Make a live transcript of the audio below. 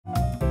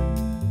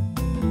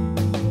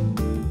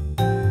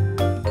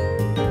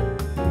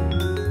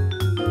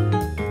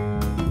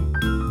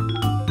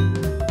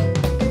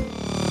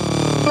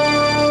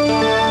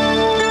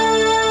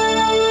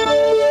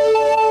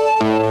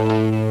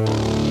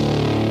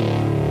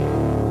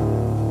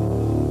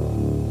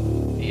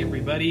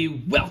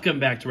everybody, welcome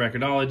back to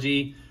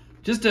Record-ology.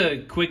 Just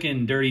a quick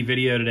and dirty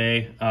video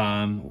today.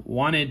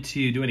 Wanted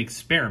to do an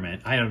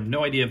experiment. I have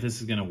no idea if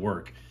this is going to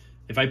work.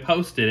 If I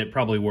posted it,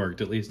 probably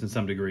worked, at least in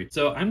some degree.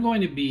 So I'm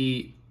going to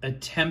be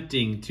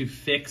attempting to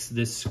fix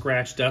this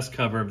scratch dust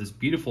cover of this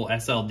beautiful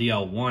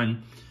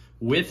SLDL1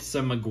 with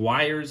some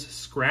Meguiar's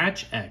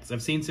Scratch X.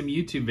 I've seen some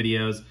YouTube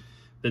videos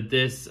that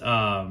this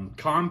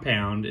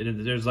compound,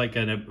 there's like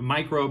a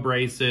micro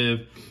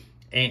abrasive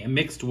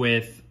mixed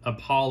with a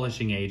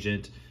polishing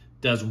agent,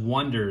 does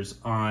wonders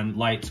on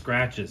light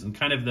scratches. And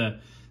kind of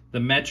the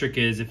metric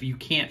is, if you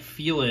can't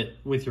feel it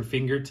with your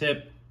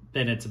fingertip,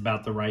 then it's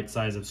about the right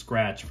size of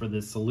scratch for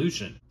this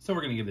solution. So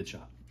we're gonna give it a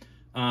shot.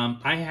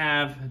 I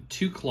have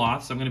two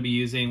cloths. I'm gonna be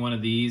using one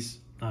of these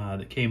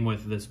that came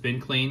with the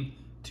Spin Clean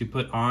to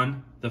put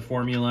on the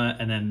formula,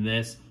 and then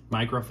this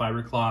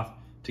microfiber cloth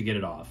to get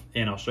it off.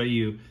 And I'll show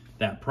you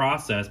that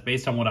process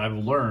based on what I've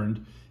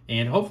learned,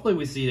 and hopefully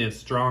we see a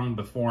strong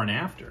before and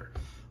after.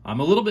 I'm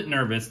a little bit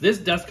nervous. This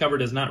dust cover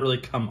does not really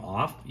come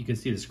off. You can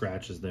see the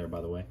scratches there,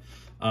 by the way.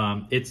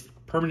 It's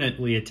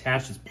permanently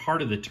attached as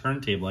part of the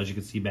turntable, as you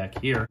can see back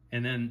here.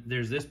 And then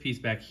there's this piece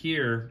back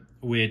here,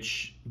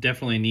 which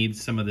definitely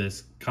needs some of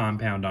this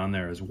compound on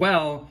there as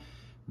well,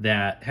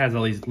 that has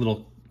all these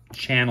little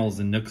channels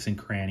and nooks and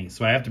crannies.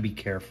 So I have to be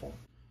careful.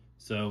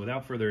 So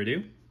without further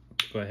ado,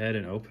 go ahead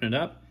and open it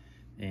up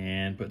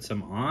and put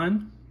some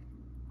on.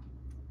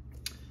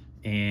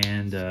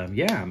 And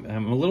yeah,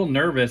 I'm a little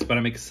nervous, but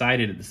I'm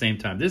excited at the same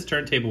time. This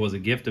turntable was a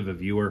gift of a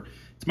viewer.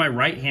 It's my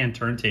right-hand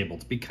turntable.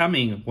 It's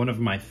becoming one of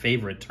my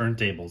favorite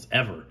turntables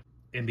ever.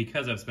 And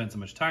because I've spent so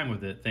much time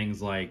with it,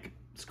 things like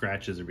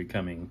scratches are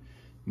becoming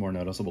more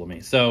noticeable to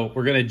me. So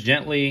we're gonna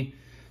gently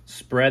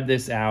spread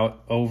this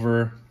out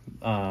over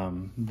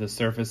the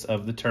surface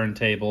of the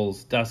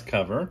turntable's dust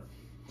cover.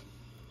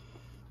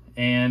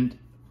 And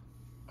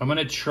I'm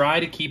gonna try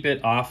to keep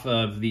it off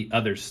of the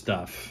other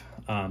stuff.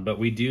 But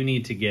we do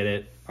need to get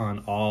it on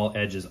all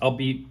edges. I'll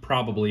be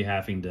probably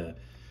having to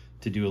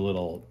do a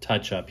little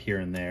touch up here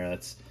and there.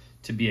 That's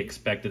to be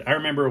expected. I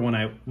remember when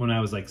I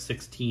was like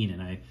 16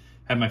 and I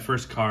had my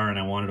first car and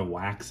I wanted to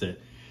wax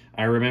it.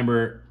 I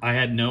remember I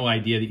had no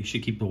idea that you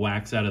should keep the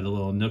wax out of the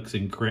little nooks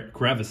and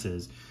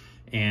crevices.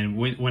 And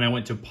when I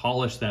went to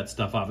polish that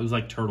stuff off, it was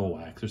like turtle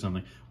wax or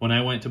something. When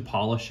I went to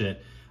polish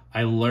it,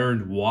 I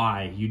learned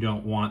why you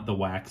don't want the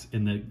wax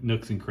in the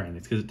nooks and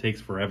crannies, because it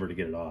takes forever to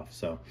get it off.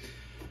 So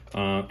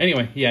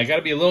anyway, yeah, I got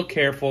to be a little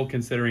careful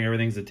considering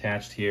everything's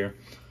attached here.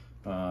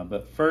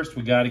 But first,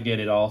 we got to get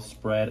it all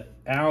spread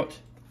out.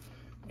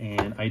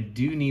 And I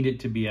do need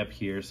it to be up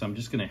here, so I'm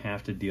just going to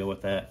have to deal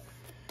with that.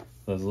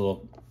 Those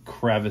little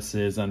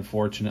crevices,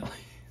 unfortunately.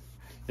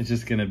 It's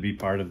just going to be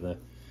part of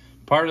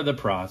the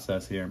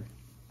process here.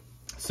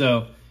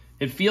 So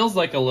it feels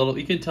like a little,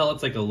 you can tell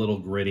it's like a little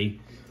gritty.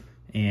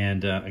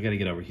 And I got to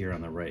get over here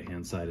on the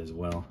right-hand side as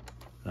well.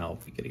 I'll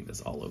be getting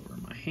this all over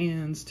my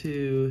hands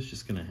too. It's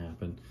just gonna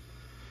happen.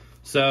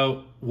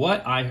 So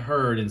what I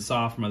heard and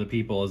saw from other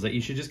people is that you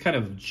should just kind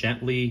of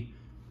gently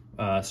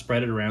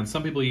spread it around.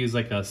 Some people use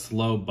like a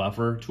slow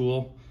buffer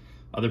tool.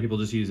 Other people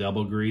just use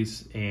elbow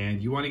grease,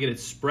 and you want to get it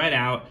spread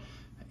out,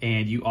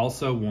 and you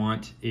also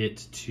want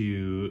it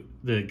to,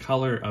 the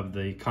color of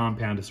the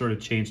compound to sort of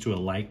change to a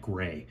light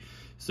gray.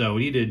 So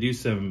we need to do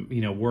some,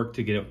 work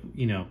to get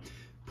it,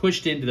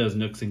 pushed into those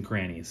nooks and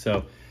crannies.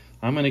 So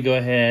I'm gonna go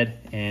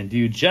ahead and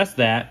do just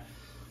that.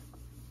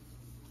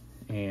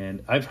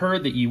 And I've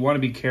heard that you wanna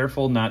be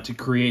careful not to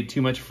create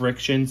too much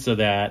friction so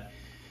that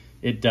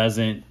it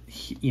doesn't,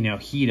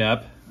 heat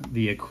up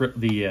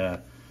the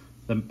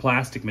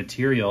plastic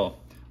material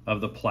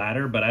of the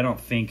platter, but I don't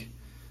think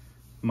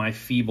my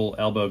feeble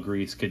elbow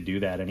grease could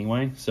do that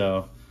anyway.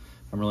 So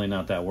I'm really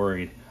not that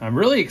worried. I'm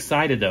really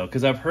excited though,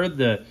 because I've heard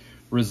the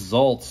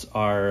results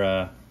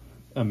are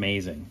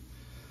amazing.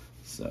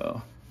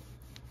 So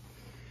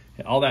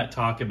all that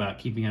talk about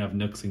keeping out of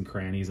nooks and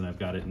crannies, and I've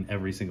got it in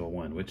every single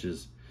one, which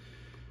is,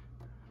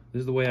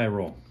 this is the way I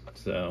roll.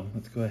 So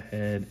let's go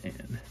ahead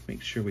and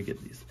make sure we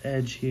get this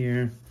edge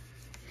here.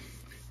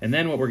 And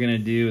then what we're gonna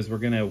do is we're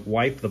gonna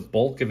wipe the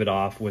bulk of it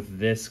off with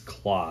this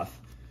cloth.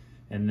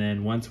 And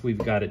then once we've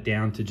got it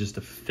down to just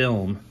a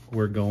film,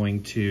 we're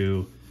going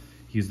to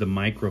use the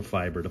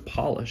microfiber to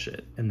polish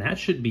it. And that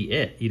should be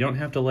it. You don't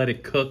have to let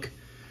it cook.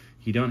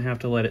 You don't have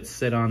to let it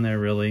sit on there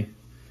really.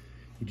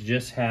 You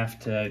just have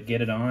to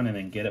get it on and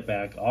then get it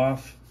back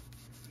off.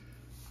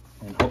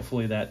 And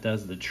hopefully that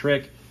does the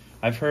trick.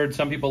 I've heard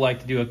some people like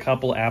to do a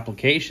couple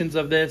applications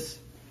of this.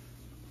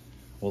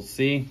 We'll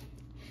see.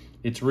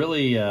 It's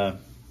really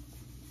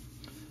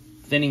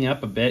thinning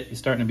up a bit. You're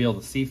starting to be able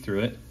to see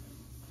through it.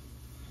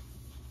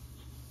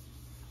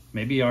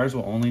 Maybe ours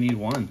will only need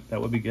one.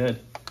 That would be good.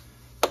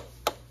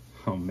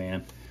 Oh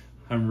man,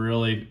 I'm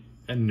really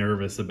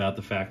nervous about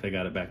the fact I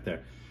got it back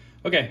there.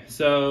 Okay,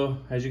 so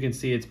as you can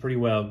see, it's pretty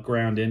well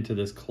ground into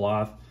this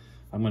cloth.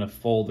 I'm gonna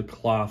fold the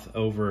cloth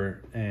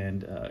over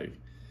and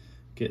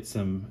get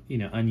some,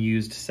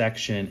 unused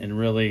section and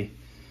really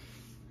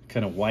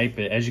kind of wipe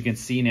it. As you can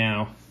see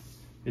now,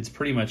 it's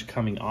pretty much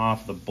coming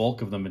off the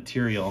bulk of the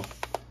material.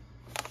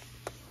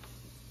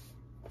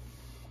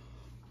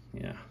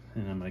 Yeah,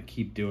 and I'm gonna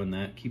keep doing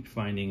that, keep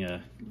finding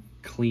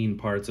clean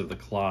parts of the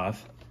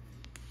cloth,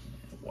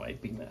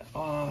 wiping that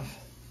off.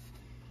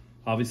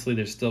 Obviously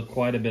there's still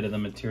quite a bit of the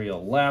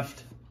material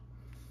left,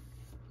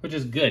 which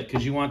is good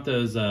because you want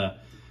those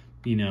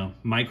you know,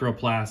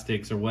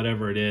 microplastics or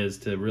whatever it is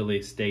to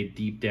really stay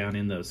deep down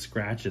in those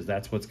scratches.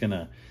 That's what's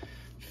gonna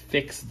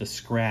fix the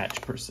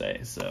scratch per se.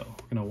 So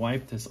we're gonna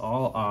wipe this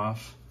all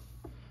off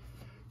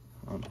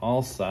on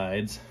all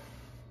sides,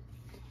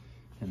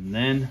 and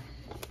then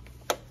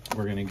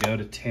we're gonna go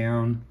to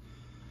town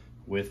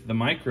with the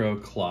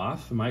microfiber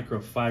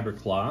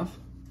cloth.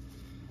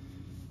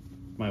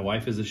 My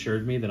wife has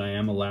assured me that I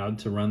am allowed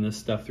to run this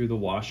stuff through the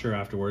washer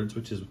afterwards,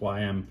 which is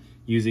why I'm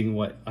using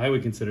what I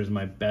would consider as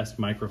my best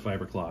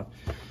microfiber cloth.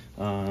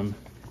 All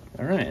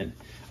right.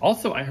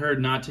 Also, I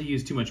heard not to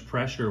use too much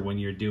pressure when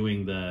you're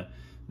doing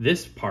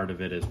this part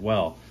of it as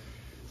well.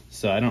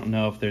 So I don't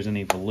know if there's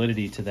any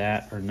validity to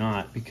that or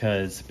not,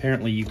 because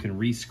apparently you can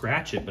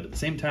re-scratch it, but at the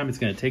same time, it's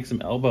gonna take some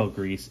elbow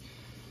grease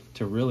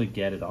to really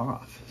get it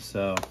off.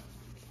 So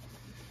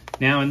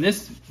now in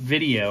this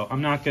video,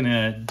 I'm not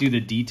gonna do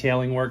the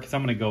detailing work because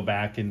I'm gonna go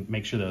back and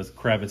make sure those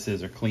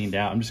crevices are cleaned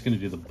out. I'm just gonna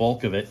do the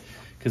bulk of it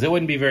because it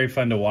wouldn't be very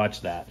fun to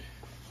watch that.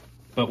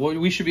 But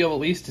we should be able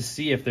at least to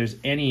see if there's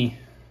any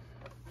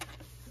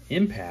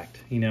impact,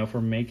 you know, if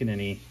we're making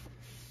any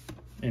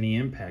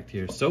impact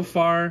here. So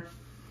far,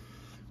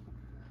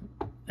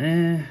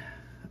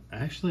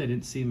 actually I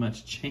didn't see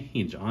much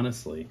change,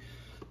 honestly.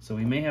 So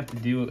we may have to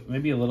do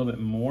maybe a little bit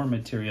more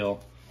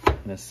material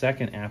in a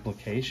second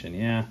application.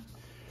 Yeah.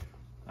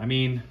 I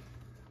mean,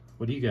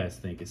 what do you guys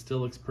think? It still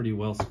looks pretty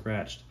well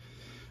scratched.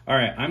 All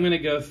right, I'm gonna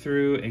go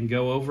through and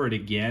go over it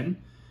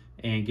again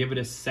and give it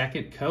a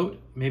second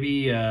coat.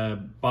 Maybe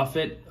buff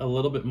it a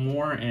little bit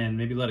more and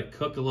maybe let it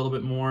cook a little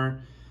bit more.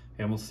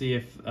 And we'll see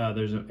if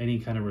there's any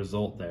kind of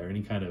result there,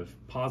 any kind of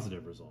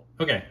positive result.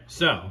 Okay,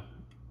 so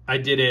I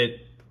did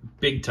it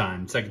big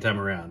time, second time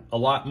around. A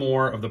lot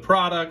more of the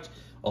product,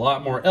 a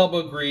lot more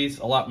elbow grease,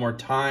 a lot more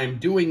time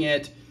doing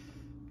it,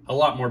 a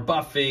lot more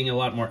buffing, a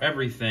lot more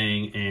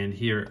everything, and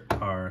here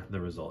are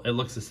the results. It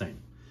looks the same.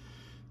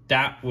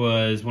 That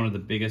was one of the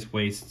biggest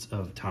wastes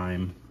of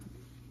time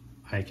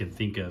I can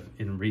think of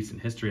in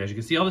recent history. As you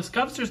can see, all the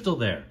scuffs are still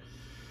there.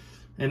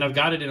 And I've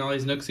got it in all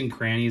these nooks and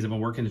crannies. I've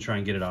been working to try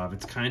and get it off.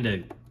 It's kind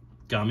of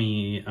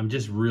gummy. I'm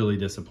just really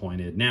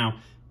disappointed. Now,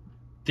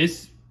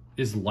 this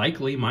is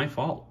likely my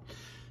fault.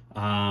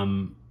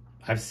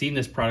 I've seen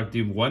this product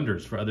do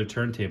wonders for other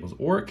turntables,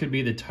 or it could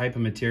be the type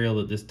of material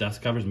that this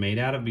dust cover is made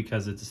out of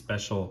because it's a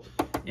special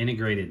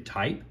integrated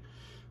type.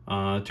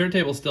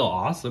 Turntable's still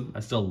awesome. I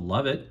still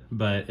love it,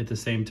 but at the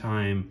same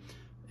time,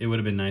 it would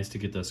have been nice to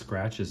get those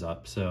scratches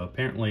up. So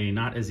apparently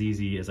not as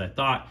easy as I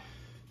thought.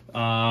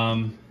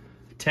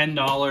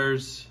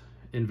 $10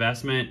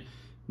 investment,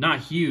 not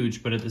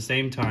huge, but at the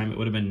same time, it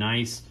would have been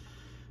nice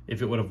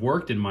if it would have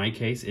worked. In my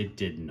case, it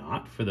did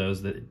not. For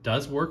those that it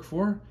does work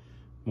for,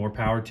 more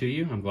power to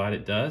you. I'm glad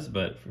it does,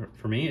 but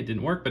for me, it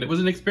didn't work. But it was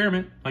an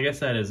experiment. Like I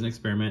said, it was an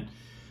experiment.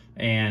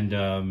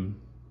 And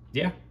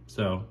yeah,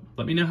 so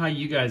let me know how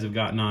you guys have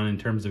gotten on in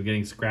terms of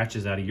getting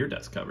scratches out of your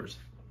dust covers.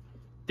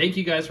 Thank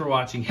you guys for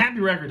watching. Happy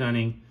record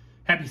hunting.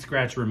 Happy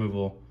scratch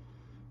removal.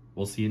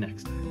 We'll see you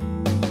next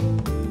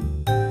time.